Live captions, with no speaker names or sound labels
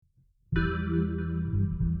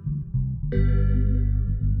Hey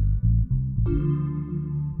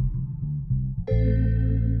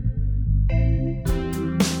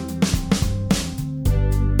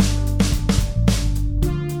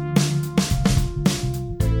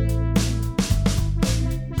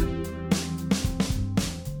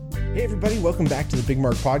everybody, welcome back to the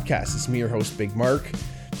Bigmark podcast. It's me, your host, Bigmark.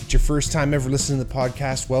 If it's your first time ever listening to the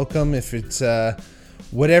podcast, welcome. If it's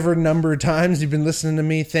whatever number of times you've been listening to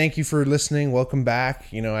me, thank you for listening. Welcome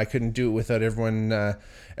back. You know, I couldn't do it without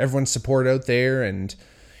everyone's support out there, and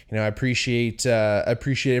you know, I appreciate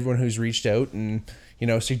everyone who's reached out and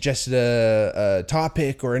suggested a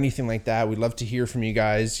topic or anything like that. We'd love to hear from you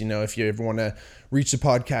guys. You know, if you ever want to reach the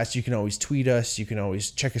podcast, you can always tweet us. You can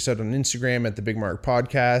always check us out on Instagram at the Bigmark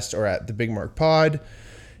Podcast or at the Bigmark Pod.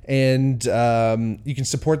 And you can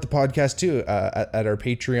support the podcast too at our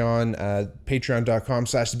Patreon,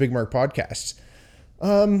 patreon.com/the Bigmark Podcast.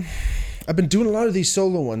 I've been doing a lot of these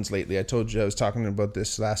solo ones lately. I told you I was talking about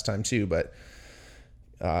this last time too, but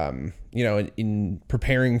in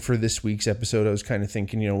preparing for this week's episode, I was kind of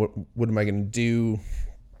thinking, what am I going to do?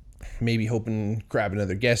 Maybe hoping grab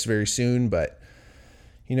another guest very soon, but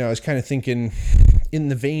I was kind of thinking in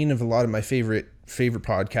the vein of a lot of my favorite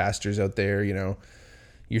podcasters out there,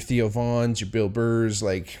 your Theo Vaughns, your Bill Burrs,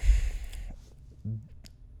 like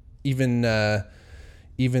even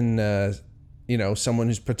someone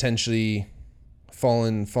who's potentially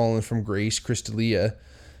fallen from grace, Crystalia,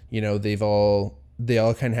 they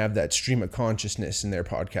all kind of have that stream of consciousness in their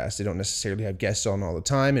podcast. They don't necessarily have guests on all the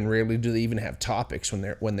time, and rarely do they even have topics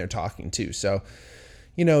when they're talking too. So,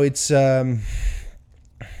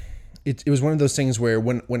 it was one of those things where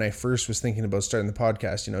when I first was thinking about starting the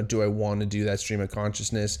podcast, do I want to do that stream of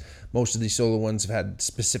consciousness? Most of these solo ones have had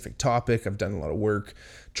specific topic. I've done a lot of work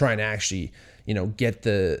trying to actually, get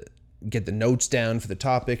the notes down for the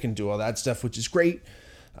topic and do all that stuff, which is great.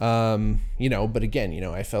 But again,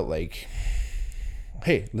 I felt like,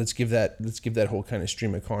 hey, let's give that whole kind of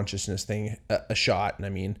stream of consciousness thing a shot. And I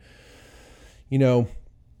mean,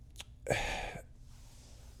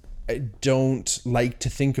 I don't like to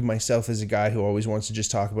think of myself as a guy who always wants to just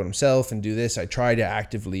talk about himself and do this. I try to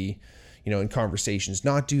actively, in conversations,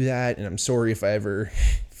 not do that. And I'm sorry if I ever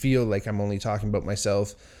feel like I'm only talking about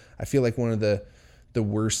myself. I feel like one of the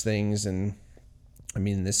worst things, and I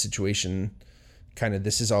mean, in this situation, kind of,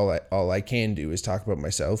 this is all I can do is talk about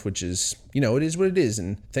myself, which is, it is what it is.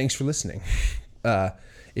 And thanks for listening.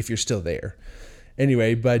 If you're still there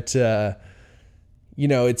anyway, but,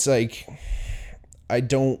 it's like, I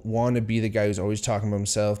don't want to be the guy who's always talking about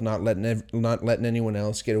himself, not letting anyone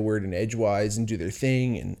else get a word in edgewise and do their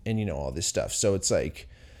thing and all this stuff. So it's like,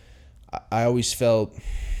 I always felt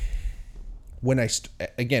when I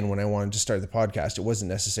wanted to start the podcast, it wasn't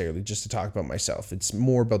necessarily just to talk about myself. It's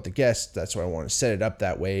more about the guest. That's why I want to set it up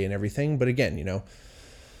that way and everything. But again,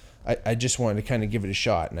 I just wanted to kind of give it a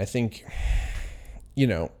shot. And I think,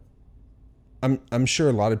 I'm sure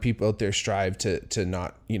a lot of people out there strive to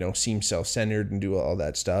not, seem self-centered and do all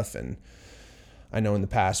that stuff. And I know in the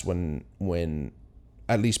past when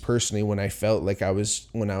at least personally, when I felt like I was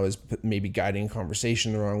maybe guiding a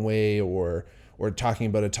conversation the wrong way or talking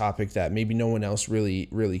about a topic that maybe no one else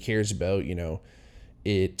really cares about,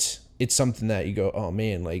 it's something that you go, oh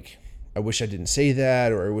man, like I wish I didn't say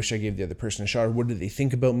that, or I wish I gave the other person a shot. Or what do they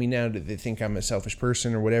think about me now? Do they think I'm a selfish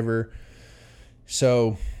person or whatever?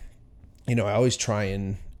 So, I always try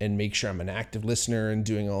and make sure I'm an active listener and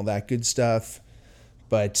doing all that good stuff.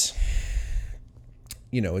 But,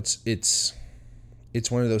 it's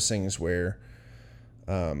one of those things where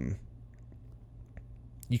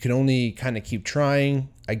you can only kind of keep trying.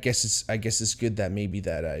 I guess it's good that maybe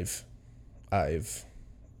that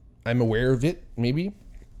I'm aware of it, maybe.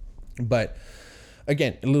 But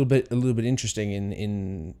again, a little bit interesting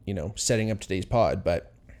in setting up today's pod.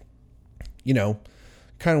 But,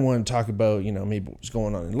 kind of want to talk about, maybe what's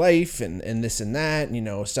going on in life and this and that,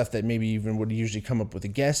 stuff that maybe even would usually come up with a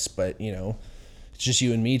guest, but, it's just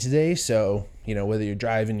you and me today. So, whether you're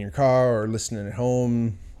driving your car or listening at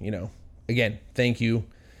home, again, thank you.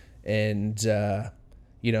 And,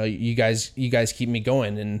 you guys keep me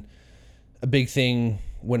going. And a big thing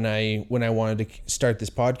when I wanted to start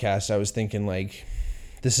this podcast, I was thinking like,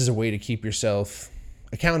 this is a way to keep yourself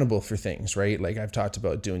accountable for things, right? Like I've talked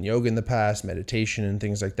about doing yoga in the past, meditation and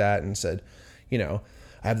things like that, and said, I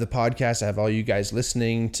have the podcast, I have all you guys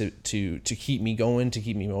listening to keep me going, to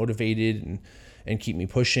keep me motivated and keep me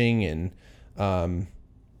pushing. And,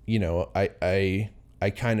 I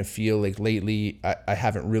kind of feel like lately I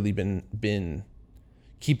haven't really been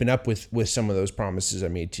keeping up with some of those promises I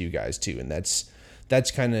made to you guys too. And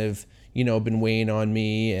that's kind of, been weighing on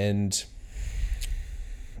me, and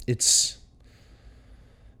it's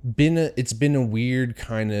it's been a weird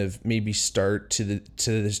kind of maybe start to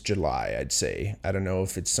this July, I'd say. I don't know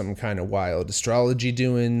if it's some kind of wild astrology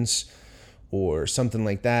doings or something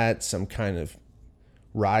like that, some kind of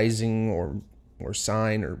rising or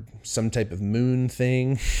sign or some type of moon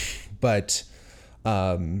thing. But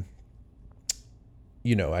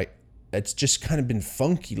it's just kind of been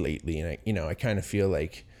funky lately, and I kind of feel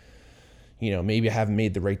like, maybe I haven't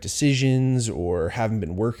made the right decisions or haven't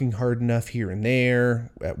been working hard enough here and there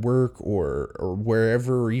at work or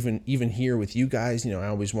wherever, or even here with you guys. I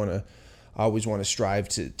always want to strive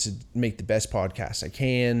to make the best podcast I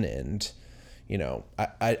can. And,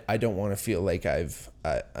 I don't want to feel like I'm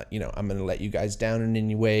going to let you guys down in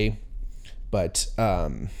any way, but,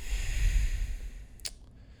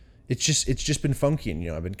 it's just been funky. And,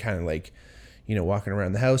 I've been kind of like, walking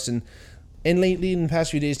around the house and lately in the past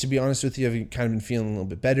few days, to be honest with you, I've kind of been feeling a little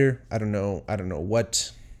bit better. I don't know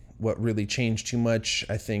what really changed too much.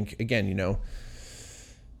 I think, again,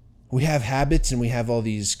 we have habits and we have all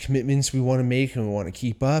these commitments we want to make and we want to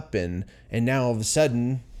keep up. And now all of a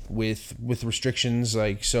sudden with restrictions,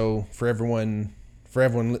 like, so for everyone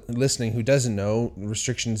listening who doesn't know,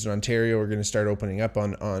 restrictions in Ontario are going to start opening up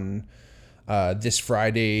on this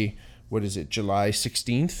Friday. What is it? July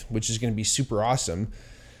 16th, which is going to be super awesome.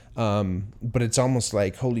 But it's almost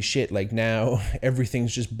like, holy shit, like now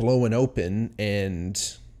everything's just blowing open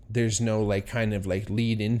and there's no like kind of like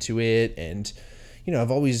lead into it. And,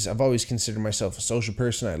 I've always considered myself a social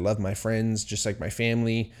person. I love my friends, just like my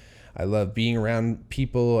family. I love being around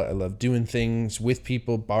people. I love doing things with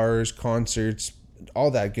people, bars, concerts, all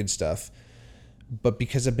that good stuff. But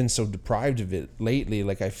because I've been so deprived of it lately,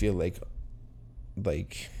 like I feel like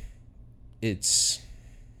it's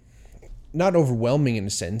not overwhelming in a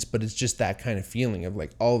sense, but it's just that kind of feeling of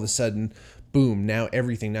like all of a sudden, boom, now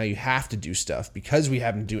you have to do stuff because we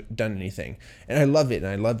haven't done anything. And I love it. And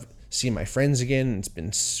I love seeing my friends again. It's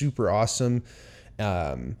been super awesome.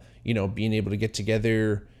 Being able to get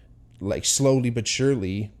together like slowly but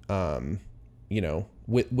surely,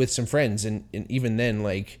 with some friends. And even then,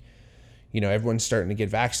 like, everyone's starting to get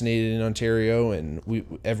vaccinated in Ontario, and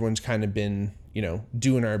everyone's kind of been,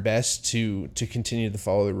 doing our best to continue to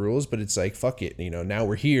follow the rules. But it's like, fuck it, now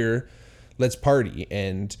we're here, let's party.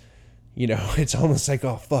 And, it's almost like,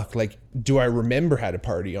 oh fuck, like, do I remember how to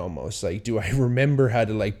party almost? Like, do I remember how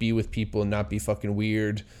to like be with people and not be fucking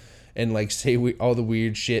weird and like say all the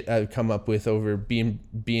weird shit I've come up with over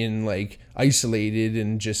being like isolated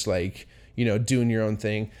and just like, doing your own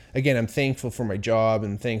thing. Again, I'm thankful for my job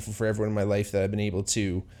and thankful for everyone in my life that I've been able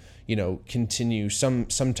to, continue some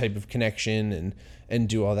type of connection and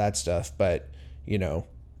do all that stuff. But,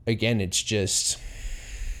 again, it's just,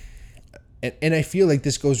 and I feel like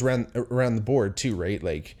this goes around the board too, right?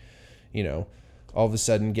 Like, all of a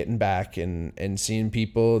sudden getting back and seeing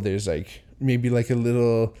people, there's like maybe like a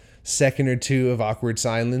little second or two of awkward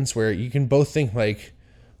silence where you can both think like,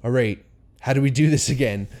 all right, how do we do this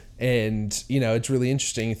again? And, it's really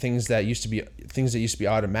interesting. Things that used to be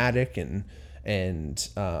automatic and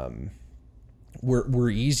were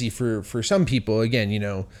easy for some people.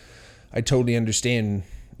 Again, I totally understand,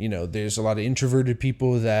 there's a lot of introverted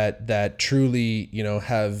people that truly,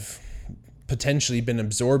 have potentially been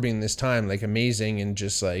absorbing this time like amazing and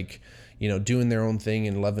just like, doing their own thing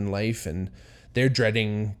and loving life. And they're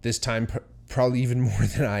dreading this time probably even more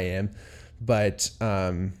than I am. But,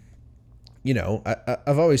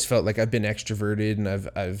 I've always felt like I've been extroverted, and I've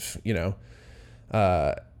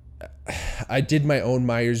I did my own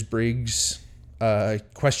Myers-Briggs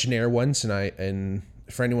questionnaire once, and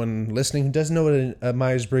for anyone listening who doesn't know what a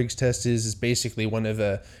Myers-Briggs test is, it's basically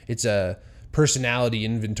it's a personality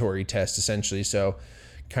inventory test essentially. So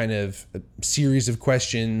kind of a series of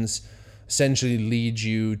questions essentially lead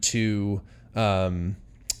you to a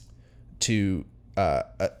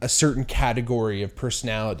certain category of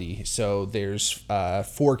personality. So there's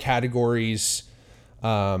 4 categories.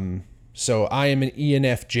 So I am an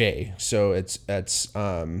ENFJ. So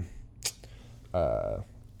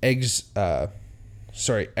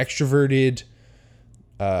extroverted,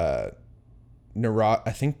 I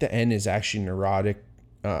think the N is actually neurotic.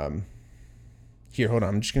 Here, hold on.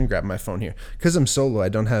 I'm just going to grab my phone here. Because I'm solo, I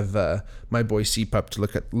don't have my boy CPUP to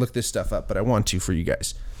look this stuff up, but I want to for you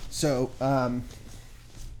guys. So,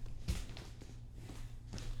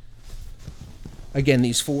 again,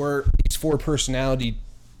 these four personality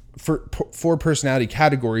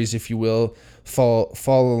categories, if you will, fall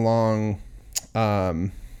along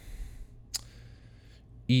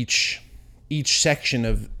each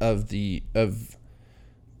section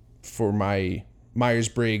for my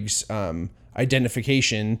Myers-Briggs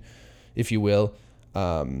identification, if you will.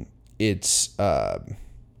 It's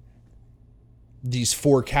these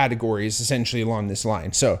 4 categories essentially along this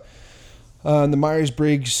line. So the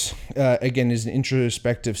Myers-Briggs, again, is an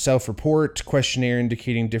introspective self-report questionnaire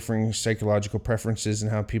indicating differing psychological preferences and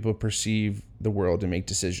how people perceive the world and make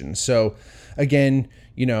decisions. So, again,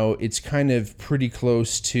 it's kind of pretty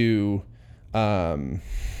close to,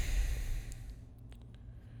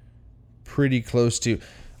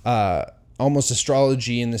 almost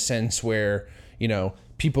astrology in the sense where,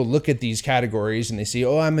 people look at these categories and they say,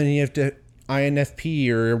 oh, I'm an INFP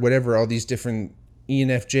or whatever, all these different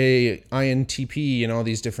ENFJ, INTP, and all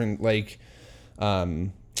these different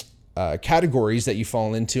categories that you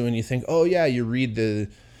fall into, and you think, oh yeah, you read the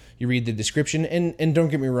description, and don't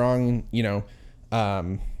get me wrong,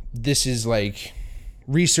 this is like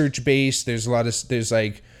research based. There's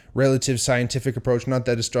like relative scientific approach. Not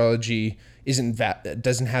that astrology doesn't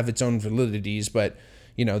have its own validities, but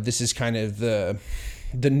this is kind of the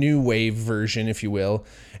new wave version, if you will,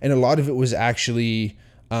 and a lot of it was actually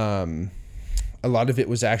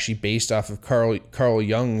based off of Carl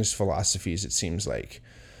Jung's philosophies, it seems like,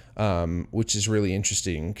 which is really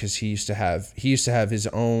interesting because he used to have his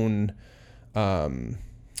own kind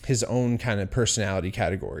of personality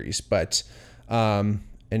categories. But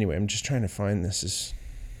anyway, I'm just trying to find this.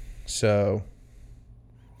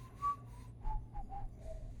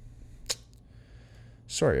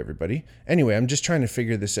 Sorry, everybody. Anyway, I'm just trying to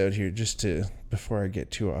figure this out here before I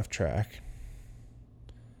get too off track.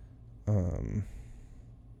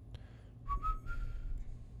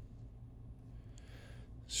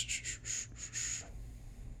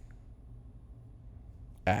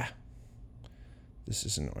 This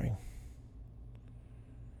is annoying.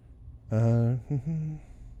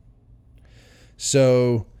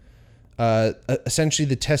 So, essentially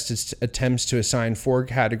the test attempts to assign 4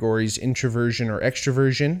 categories: introversion or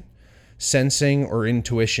extroversion, sensing or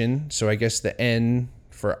intuition. So I guess the N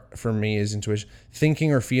for me is intuition,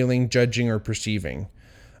 thinking or feeling, judging or perceiving.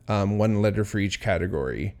 1 letter for each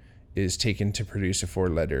category is taken to produce a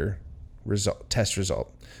 4-letter test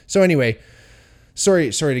result. So anyway,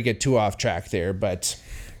 sorry to get too off track there, but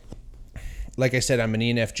like I said, I'm an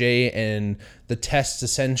ENFJ, and the test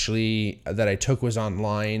essentially that I took was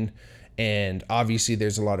online, and obviously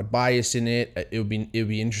there's a lot of bias in it. It would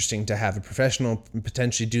be interesting to have a professional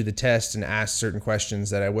potentially do the test and ask certain questions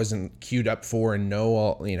that I wasn't queued up for and know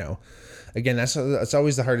all, Again, that's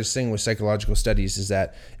always the hardest thing with psychological studies, is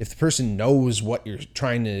that if the person knows what you're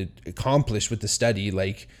trying to accomplish with the study,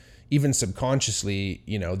 like even subconsciously,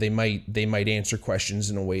 they might answer questions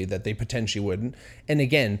in a way that they potentially wouldn't. And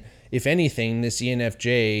again, if anything, this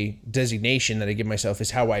ENFJ designation that I give myself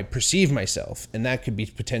is how I perceive myself, and that could be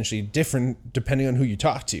potentially different depending on who you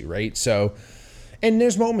talk to, right? So, and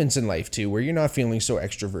there's moments in life too where you're not feeling so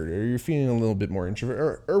extroverted, or you're feeling a little bit more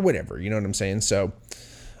introvert, or whatever, you know what I'm saying? So,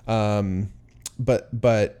 but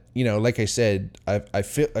like I said, I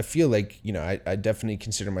feel like, I definitely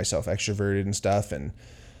consider myself extroverted and stuff. And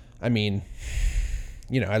I mean,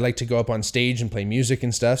 I like to go up on stage and play music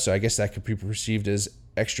and stuff. So I guess that could be perceived as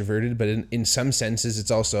extroverted, but in some senses,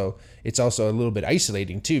 it's also a little bit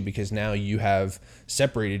isolating too, because now you have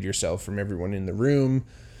separated yourself from everyone in the room,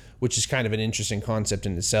 which is kind of an interesting concept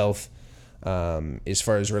in itself, as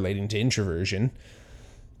far as relating to introversion.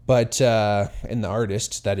 But, and the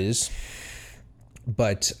artist, that is.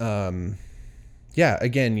 But, yeah,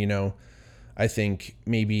 again, I think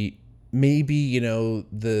maybe,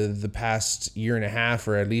 the past year and a half,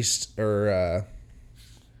 or at least, a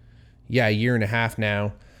year and a half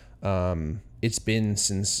now, it's been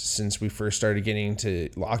since we first started getting into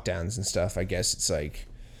lockdowns and stuff. I guess it's like,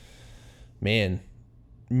 man,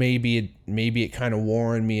 maybe it kind of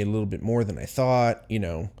wore on me a little bit more than I thought,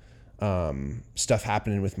 stuff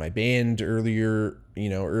happening with my band earlier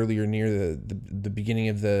near the beginning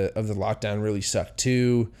of the lockdown really sucked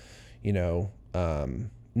too,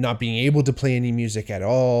 not being able to play any music at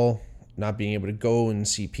all, not being able to go and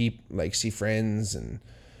see friends. And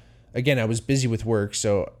again, I was busy with work,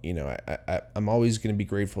 so I'm always going to be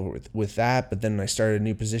grateful with that. But then I started a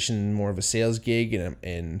new position, more of a sales gig,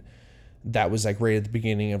 and that was like right at the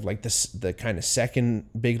beginning of like the kind of second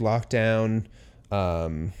big lockdown,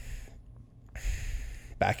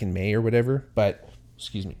 back in May or whatever. But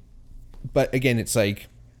excuse me. But again, it's like,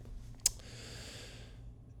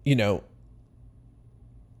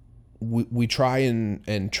 we try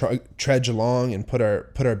and trudge along and put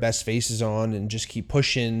our best faces on and just keep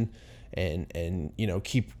pushing and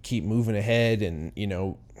keep moving ahead. And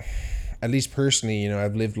at least personally,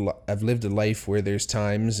 I've lived a life where there's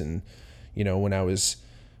times, and when I was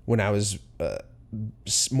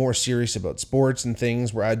more serious about sports and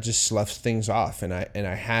things, where I just sloughed things off, and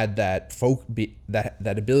I had that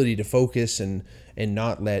that ability to focus and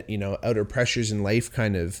not let, you know, outer pressures in life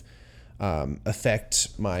kind of affect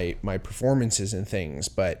my performances and things.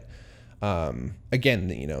 But again,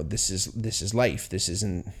 you know, this is life. This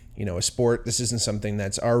isn't, you know, a sport. This isn't something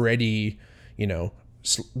that's already, you know,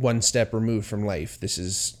 one step removed from life. This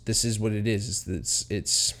is what it is.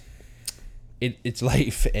 It's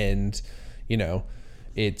life, and you know,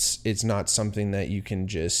 it's not something that you can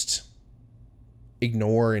just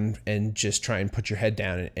ignore and just try and put your head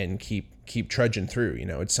down and keep trudging through. You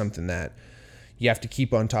know, it's something that you have to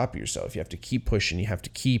keep on top of yourself. You have to keep pushing. You have to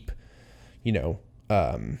keep, you know,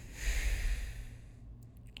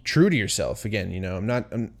 true to yourself. Again, you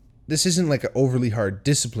know, this isn't like an overly hard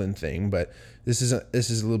discipline thing, but this is a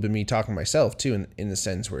little bit me talking to myself too, in the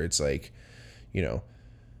sense where it's like, you know,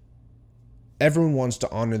 everyone wants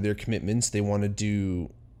to honor their commitments. They want to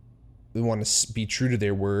be true to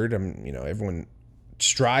their word. You know, everyone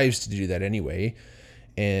strives to do that anyway.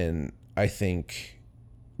 And I think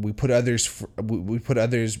we put others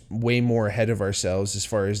way more ahead of ourselves as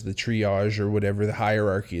far as the triage or whatever, the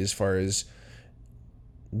hierarchy, as far as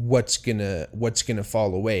what's gonna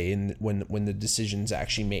fall away. And when the decision's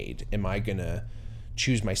actually made, am I gonna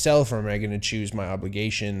choose myself, or am I gonna choose my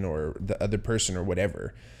obligation or the other person or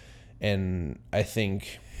whatever? And I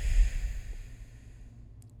think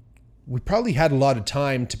we probably had a lot of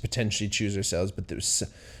time to potentially choose ourselves, but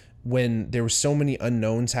when there were so many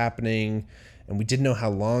unknowns happening, and we didn't know how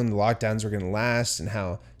long the lockdowns were going to last, and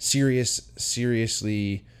how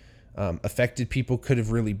seriously affected people could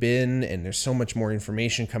have really been. And there's so much more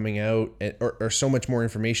information coming out, or so much more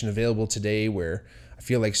information available today, where I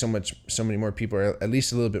feel like so many more people are at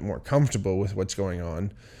least a little bit more comfortable with what's going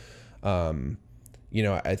on. You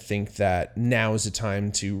know, I think that now is the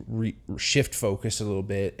time to shift focus a little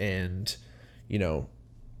bit and, you know,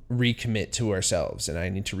 recommit to ourselves. And I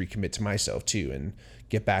need to recommit to myself too, and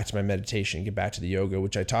get back to my meditation, get back to the yoga,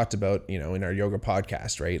 which I talked about, you know, in our yoga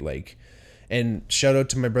podcast, right? Like, and shout out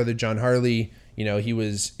to my brother, John Harley. You know, he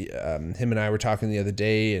was, him and I were talking the other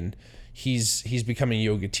day, and he's becoming a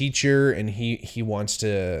yoga teacher, and he wants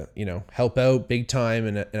to, you know, help out big time.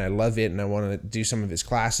 And I love it. And I want to do some of his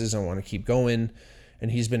classes. I want to keep going.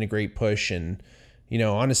 And he's been a great push. And, you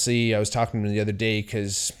know, honestly, I was talking to him the other day,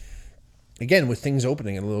 because again, with things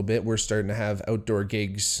opening a little bit, we're starting to have outdoor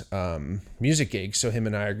gigs, music gigs. So him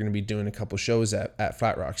and I are going to be doing a couple shows at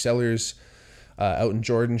Flat Rock Cellars, out in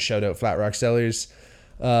Jordan. Shout out Flat Rock Cellars.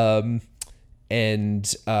 You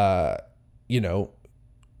know,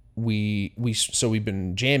 we've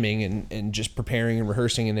been jamming and just preparing and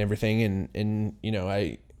rehearsing and everything. And, you know,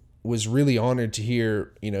 I was really honored to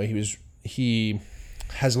hear, you know, he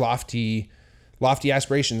has lofty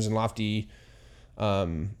aspirations and lofty,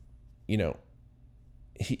 you know,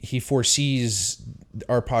 he foresees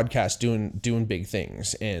our podcast doing big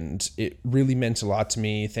things, and it really meant a lot to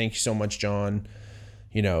me. Thank you so much, John.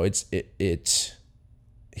 You know, he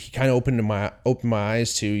kind of opened my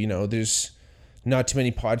eyes to, you know, there's not too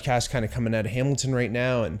many podcasts kind of coming out of Hamilton right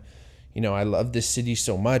now. And, you know, I love this city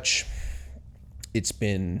so much. It's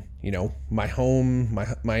been, you know, my home,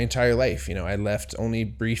 my entire life. You know, I left only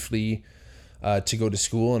briefly to go to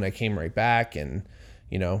school, and I came right back. And,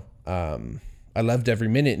 you know, I loved every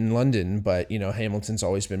minute in London, but, you know, Hamilton's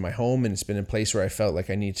always been my home, and it's been a place where I felt like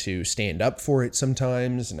I need to stand up for it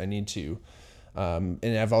sometimes, and I need to, and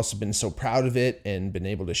I've also been so proud of it, and been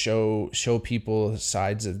able to show people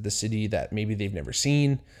sides of the city that maybe they've never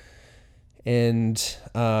seen. And,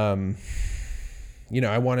 you know,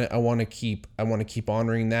 I want to keep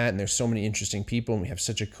honoring that. And there's so many interesting people, and we have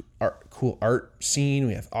such a cool art scene.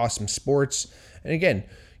 We have awesome sports. And again,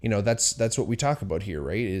 you know, that's what we talk about here,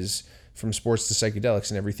 right? Is from sports to psychedelics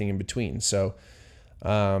and everything in between. So,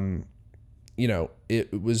 you know,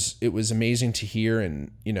 it was amazing to hear.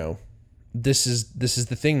 And, you know, this is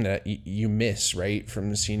the thing that you miss, right?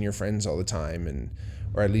 From seeing your friends all the time, and,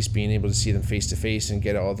 or at least being able to see them face to face and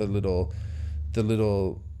get all the little,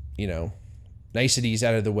 you know, niceties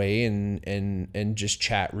out of the way, and just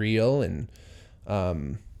chat real. And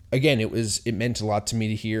again, it meant a lot to me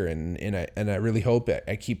to hear, and I really hope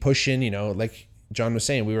I keep pushing. You know, like John was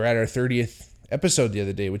saying, we were at our 30th episode the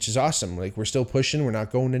other day, which is awesome. Like, we're still pushing, we're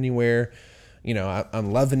not going anywhere. You know,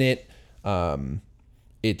 I'm loving it.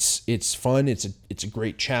 It's fun. It's a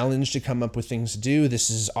great challenge to come up with things to do. This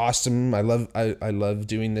is awesome. I love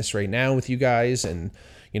doing this right now with you guys, and,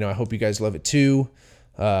 you know, I hope you guys love it too.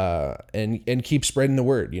 And keep spreading the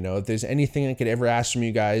word. You know, if there's anything I could ever ask from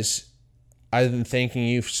you guys, other than thanking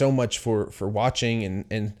you so much for watching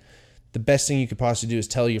and the best thing you could possibly do is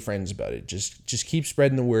tell your friends about it. Just keep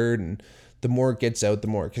spreading the word, and the more it gets out, the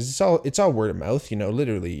more, because it's all word of mouth,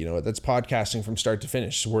 literally, that's podcasting from start to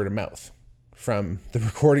finish, word of mouth, from the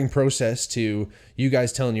recording process to you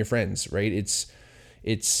guys telling your friends, right? It's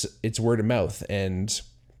word of mouth, and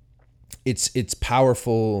it's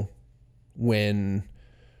powerful when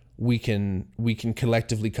we can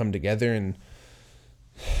collectively come together. And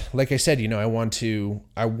like I said, I want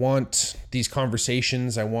these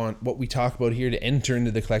conversations, I want what we talk about here to enter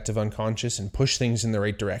into the collective unconscious and push things in the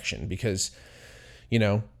right direction. Because,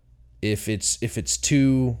 if it's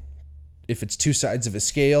two sides of a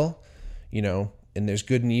scale, and there's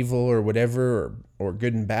good and evil or whatever, or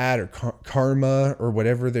good and bad, or karma or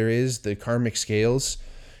whatever there is, the karmic scales,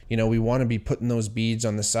 we want to be putting those beads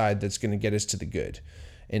on the side that's going to get us to the good.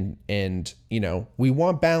 And we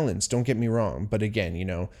want balance, don't get me wrong. But again,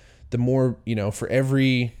 the more, for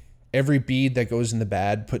every bead that goes in the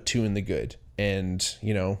bad, put 2 in the good. And,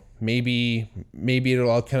 maybe it'll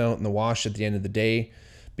all come out in the wash at the end of the day,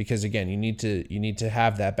 because again, you need to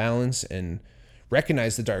have that balance and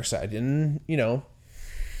recognize the dark side. And,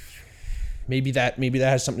 maybe that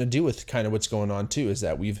has something to do with kind of what's going on too, is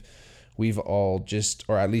that we've all just,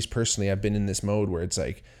 or at least personally, I've been in this mode where it's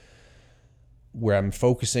like, where I'm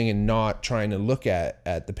focusing and not trying to look at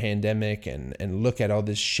the pandemic and look at all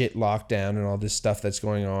this shit lockdown and all this stuff that's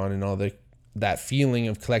going on, and all that feeling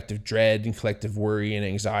of collective dread and collective worry and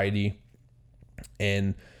anxiety,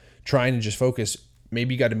 and trying to just focus.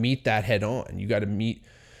 Maybe you got to meet that head on. You got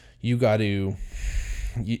to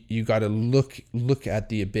look at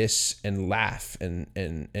the abyss and laugh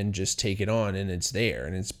and just take it on. And it's there,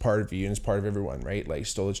 and it's part of you, and it's part of everyone, right? Like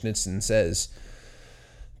Stolochnitsin says,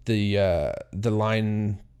 the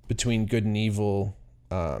line between good and evil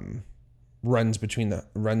runs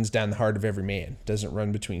down the heart of every man. Doesn't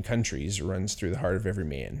run between countries. It runs through the heart of every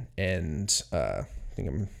man. And I think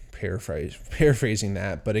I'm paraphrasing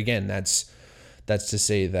that, but again, that's to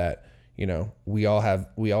say that we all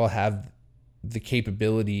have the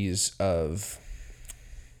capabilities of.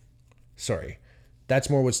 Sorry, that's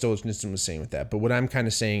more what Stolochnitsin was saying with that. But what I'm kind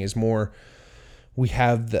of saying is more, we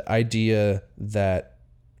have the idea that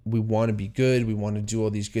we want to be good, we want to do all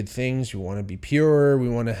these good things, we want to be pure, we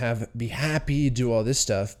want to be happy, do all this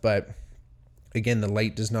stuff. But again, the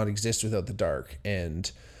light does not exist without the dark.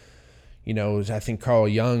 And I think Carl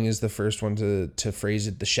Jung is the first one to phrase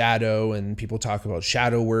it, the shadow, and people talk about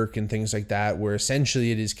shadow work and things like that, where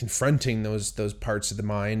essentially it is confronting those parts of the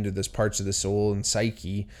mind or those parts of the soul and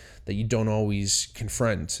psyche that you don't always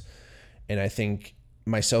confront. And I think,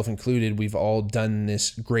 myself included, we've all done this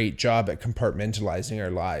great job at compartmentalizing our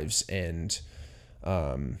lives. And,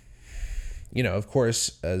 of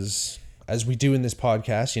course, as we do in this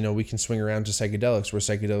podcast, we can swing around to psychedelics, where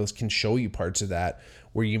psychedelics can show you parts of that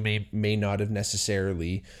where you may not have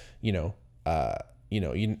necessarily, you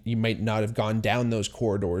might not have gone down those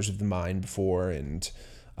corridors of the mind before. And,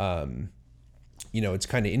 it's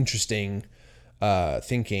kind of interesting,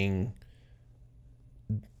 thinking,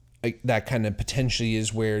 that kind of potentially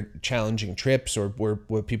is where challenging trips, or where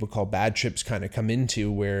what people call bad trips, kind of come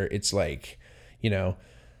into, where it's like,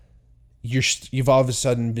 you've all of a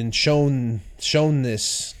sudden been shown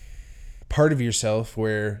this part of yourself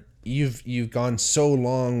where you've gone so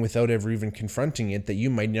long without ever even confronting it that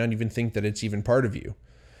you might not even think that it's even part of you.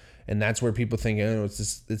 And that's where people think,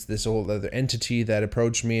 it's this old other entity that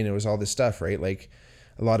approached me, and it was all this stuff, right? Like,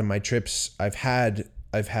 a lot of my trips, I've had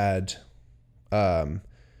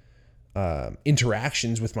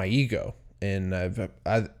interactions with my ego, and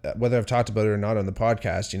whether I've talked about it or not on the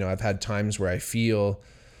podcast, I've had times where I feel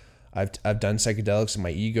I've done psychedelics and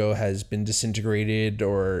my ego has been disintegrated,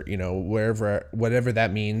 or whatever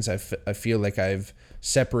that means. I feel like I've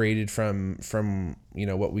separated from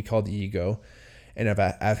what we call the ego, and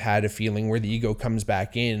I've had a feeling where the ego comes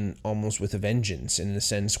back in almost with a vengeance, in the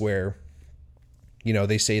sense where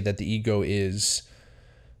they say that the ego is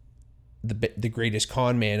the greatest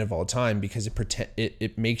con man of all time, because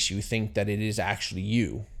it makes you think that it is actually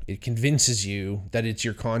you. It convinces you that it's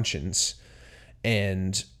your conscience.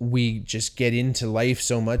 And we just get into life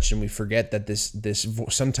so much, and we forget that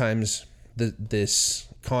sometimes this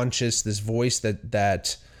conscious, this voice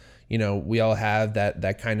that we all have,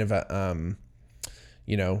 that kind of a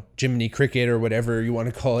Jiminy Cricket, or whatever you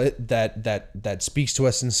want to call it, that speaks to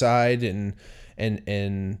us inside and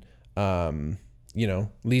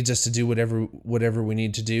leads us to do whatever we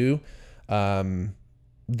need to do,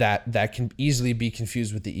 that can easily be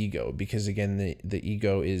confused with the ego, because again, the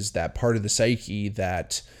ego is that part of the psyche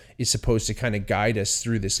that is supposed to kind of guide us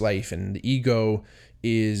through this life. And the ego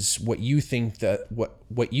is what you think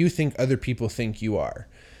other people think you are.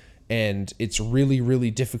 And it's really,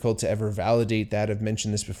 really difficult to ever validate that. I've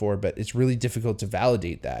mentioned this before, but it's really difficult to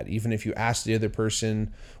validate that. Even if you ask the other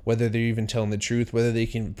person whether they're even telling the truth, whether they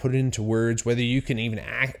can put it into words, whether you can even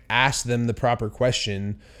ask them the proper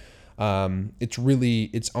question,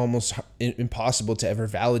 it's almost impossible to ever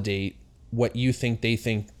validate what you think they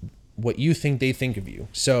think of you.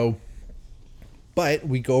 So, but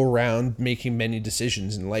we go around making many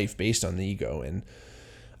decisions in life based on the ego,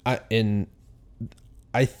 and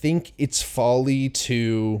I think it's folly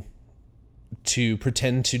to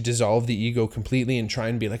pretend to dissolve the ego completely and try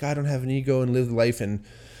and be like, I don't have an ego and live life. And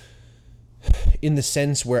in the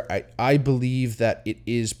sense where I believe that it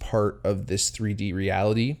is part of this 3D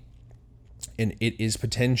reality, and it is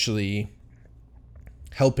potentially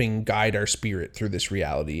helping guide our spirit through this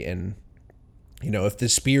reality. And, if the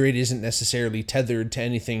spirit isn't necessarily tethered to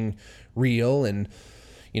anything real, and,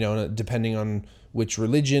 depending on which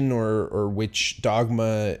religion or which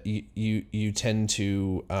dogma you tend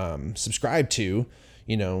to subscribe to,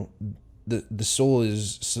 the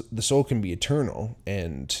soul can be eternal,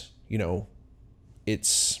 and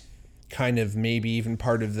it's kind of maybe even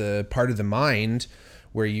part of the mind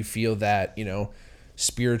where you feel that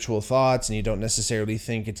spiritual thoughts, and you don't necessarily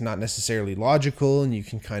think it's not necessarily logical, and you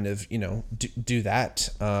can kind of do that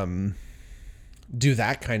kind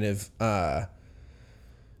of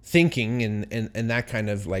thinking and that kind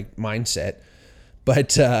of like mindset. But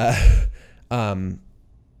the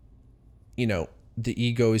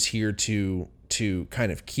ego is here to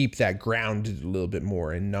kind of keep that grounded a little bit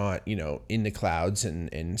more, and not in the clouds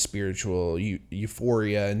and spiritual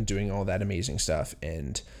euphoria and doing all that amazing stuff.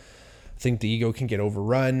 And I think the ego can get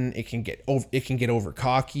overrun. It can get over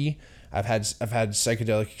cocky. I've had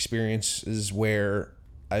psychedelic experiences where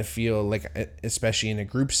I feel like, especially in a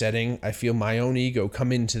group setting, I feel my own ego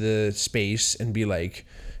come into the space and be like,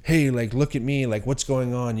 hey, like, look at me, like, what's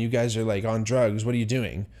going on? You guys are like on drugs. What are you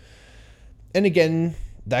doing? And again,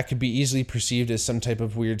 that could be easily perceived as some type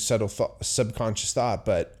of weird, subtle subconscious thought.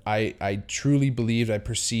 But I truly believed, I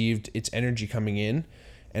perceived its energy coming in,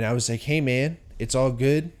 and I was like, hey man, it's all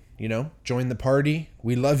good. Join the party.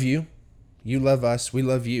 We love you. You love us. We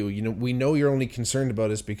love you. We know you're only concerned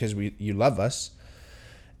about us because you love us.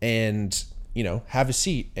 And, have a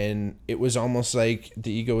seat. And it was almost like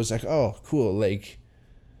the ego was like, oh, cool. Like,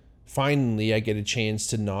 finally I get a chance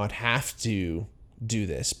to not have to do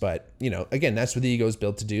this. But, again, that's what the ego is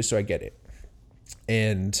built to do. So I get it.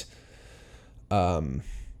 And, I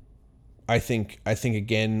think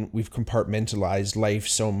again, we've compartmentalized life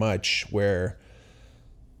so much where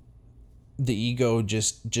the ego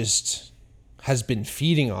just has been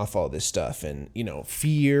feeding off all this stuff, and,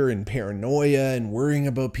 fear and paranoia and worrying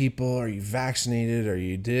about people. Are you vaccinated? Are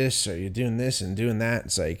you this? Are you doing this and doing that?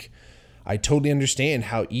 It's like, I totally understand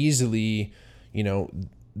how easily,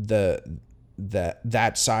 that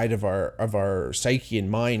side of our psyche and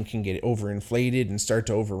mind can get overinflated and start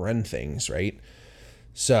to overrun things. Right.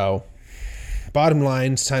 So bottom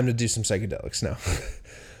line, it's time to do some psychedelics now.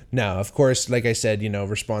 Now, of course, like I said,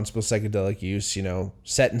 responsible psychedelic use,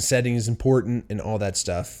 set and setting is important and all that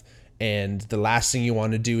stuff. And the last thing you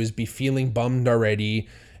want to do is be feeling bummed already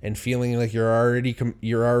and feeling like you're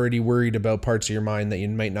already worried about parts of your mind that you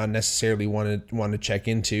might not necessarily want to check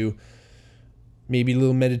into. Maybe a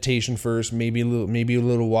little meditation first, maybe a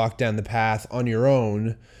little walk down the path on your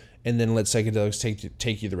own, and then let psychedelics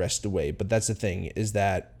take you the rest of the way. But that's the thing, is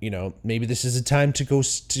that, maybe this is a time to go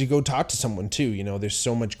talk to someone too. There's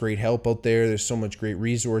so much great help out there. There's so much great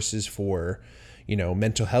resources for,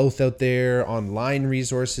 mental health out there, online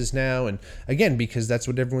resources now. And again, because that's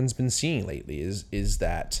what everyone's been seeing lately is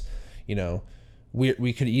that,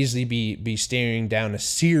 we could easily be staring down a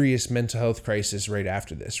serious mental health crisis right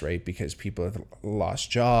after this, right? Because people have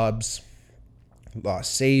lost jobs,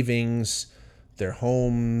 lost savings, their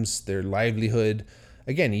homes, their livelihood,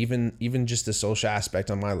 again, even just the social aspect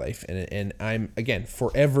on my life. And I'm, again,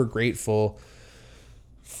 forever grateful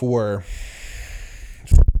for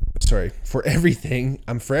everything.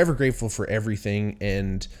 I'm forever grateful for everything.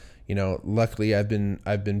 And, luckily I've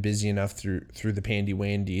been busy enough through the pandy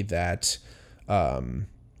wandy that, at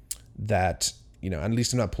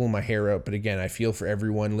least I'm not pulling my hair out. But again, I feel for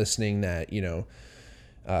everyone listening that,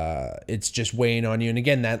 it's just weighing on you. And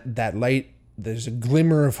again, that light, there's a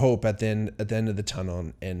glimmer of hope at the end of the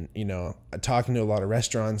tunnel. And, talking to a lot of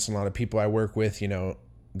restaurants and a lot of people I work with,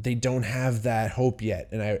 they don't have that hope yet.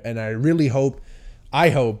 And I really hope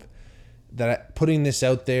that putting this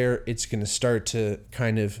out there, it's going to start to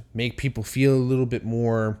kind of make people feel a little bit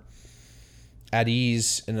more at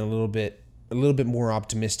ease and a little bit more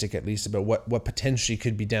optimistic, at least, about what potentially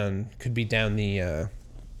could be down the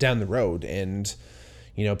road. And,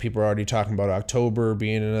 People are already talking about October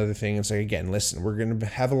being another thing. It's like, again, listen, we're going to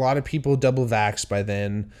have a lot of people double vaxxed by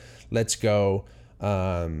then. Let's go.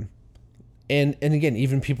 And again,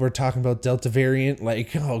 even people are talking about Delta variant,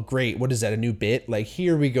 like, oh, great. What is that? A new bit? Like,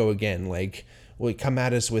 here we go again. Like, will come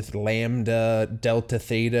at us with Lambda, Delta,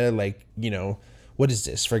 Theta. Like, what is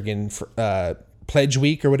this? Friggin' Pledge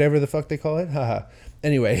Week or whatever the fuck they call it. Haha.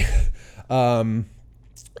 Anyway,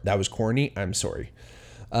 that was corny. I'm sorry.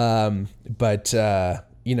 But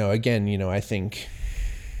again, I think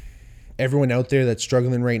everyone out there that's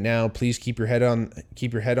struggling right now, please keep your head on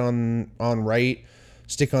right,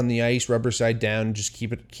 stick on the ice, rubber side down, just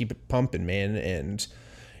keep it pumping, man. And,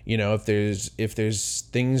 if there's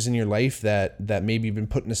things in your life that maybe you've been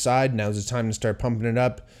putting aside, now's the time to start pumping it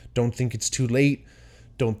up. Don't think it's too late.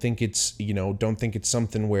 Don't think it's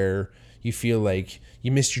something where you feel like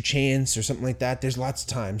you missed your chance or something like that. There's lots of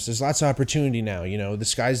times. There's lots of opportunity now. The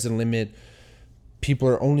sky's the limit. People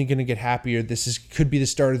are only going to get happier. Could be the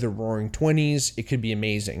start of the roaring 20s. It could be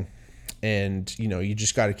amazing. And, you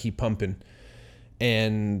just got to keep pumping.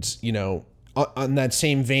 And, on that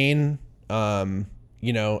same vein,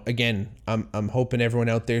 again, I'm hoping everyone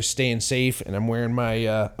out there is staying safe, and I'm wearing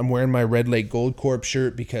my Red Lake Gold Corp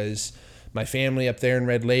shirt because my family up there in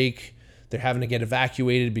Red Lake, they're having to get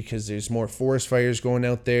evacuated because there's more forest fires going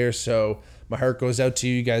out there. So my heart goes out to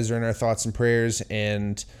you. You guys are in our thoughts and prayers.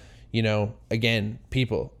 And, again,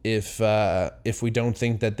 people, if we don't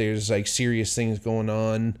think that there's like serious things going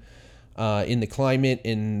on in the climate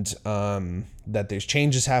and that there's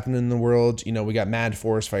changes happening in the world, we got mad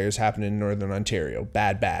forest fires happening in Northern Ontario.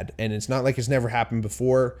 Bad. And it's not like it's never happened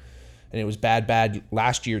before. And it was bad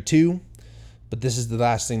last year too. But this is the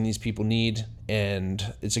last thing these people need,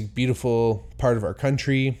 and it's a beautiful part of our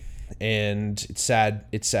country, and it's sad.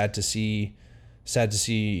 It's sad to see, this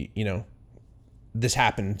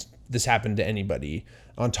happened to anybody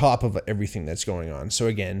on top of everything that's going on. So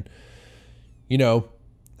again,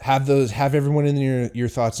 have everyone in your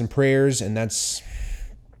thoughts and prayers, and that's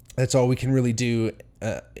all we can really do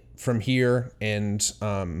from here. And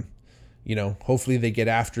hopefully they get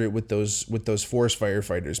after it with those forest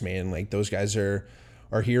firefighters, man. Like, those guys are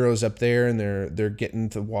heroes up there, and they're getting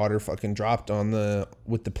the water fucking dropped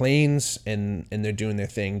with the planes, and they're doing their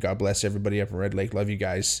thing. God bless everybody up in Red Lake. Love you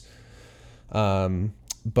guys.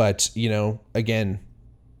 But again,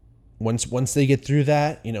 once they get through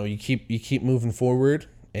that, you keep moving forward,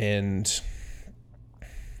 and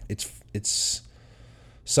it's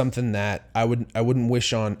something that I wouldn't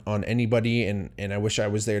wish on anybody, and I wish I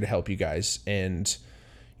was there to help you guys. And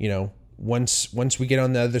once we get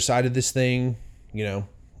on the other side of this thing,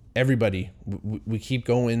 everybody, we keep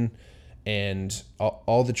going, and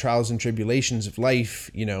all the trials and tribulations of life,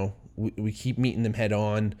 we keep meeting them head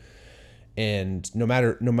on. And no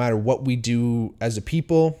matter what we do as a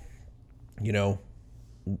people,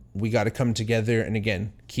 we got to come together, and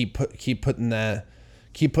again, keep putting the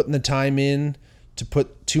time in to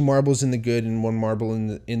put 2 marbles in the good and 1 marble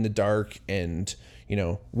in the dark, and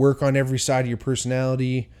work on every side of your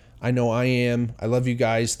personality. I know I am. I love you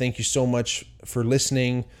guys. Thank you so much for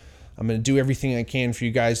listening. I'm going to do everything I can for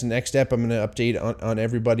you guys. The next step, I'm going to update on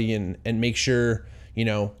everybody and make sure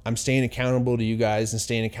I'm staying accountable to you guys and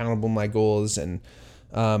staying accountable to my goals. And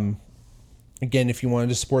again, if you wanted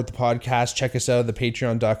to support the podcast, check us out at the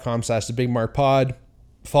patreon.com/thebigmarkpod.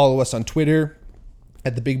 Follow us on Twitter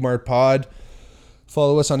at the Bigmark Pod.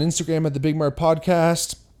 Follow us on Instagram at the Bigmark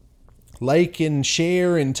Podcast. Like and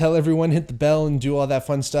share and tell everyone, hit the bell and do all that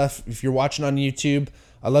fun stuff. If you're watching on YouTube,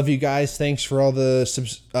 I love you guys. Thanks for all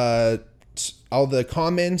the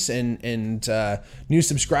comments and new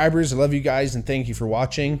subscribers. I love you guys, and thank you for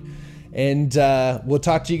watching. And we'll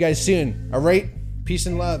talk to you guys soon. All right. Peace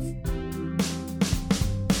and love.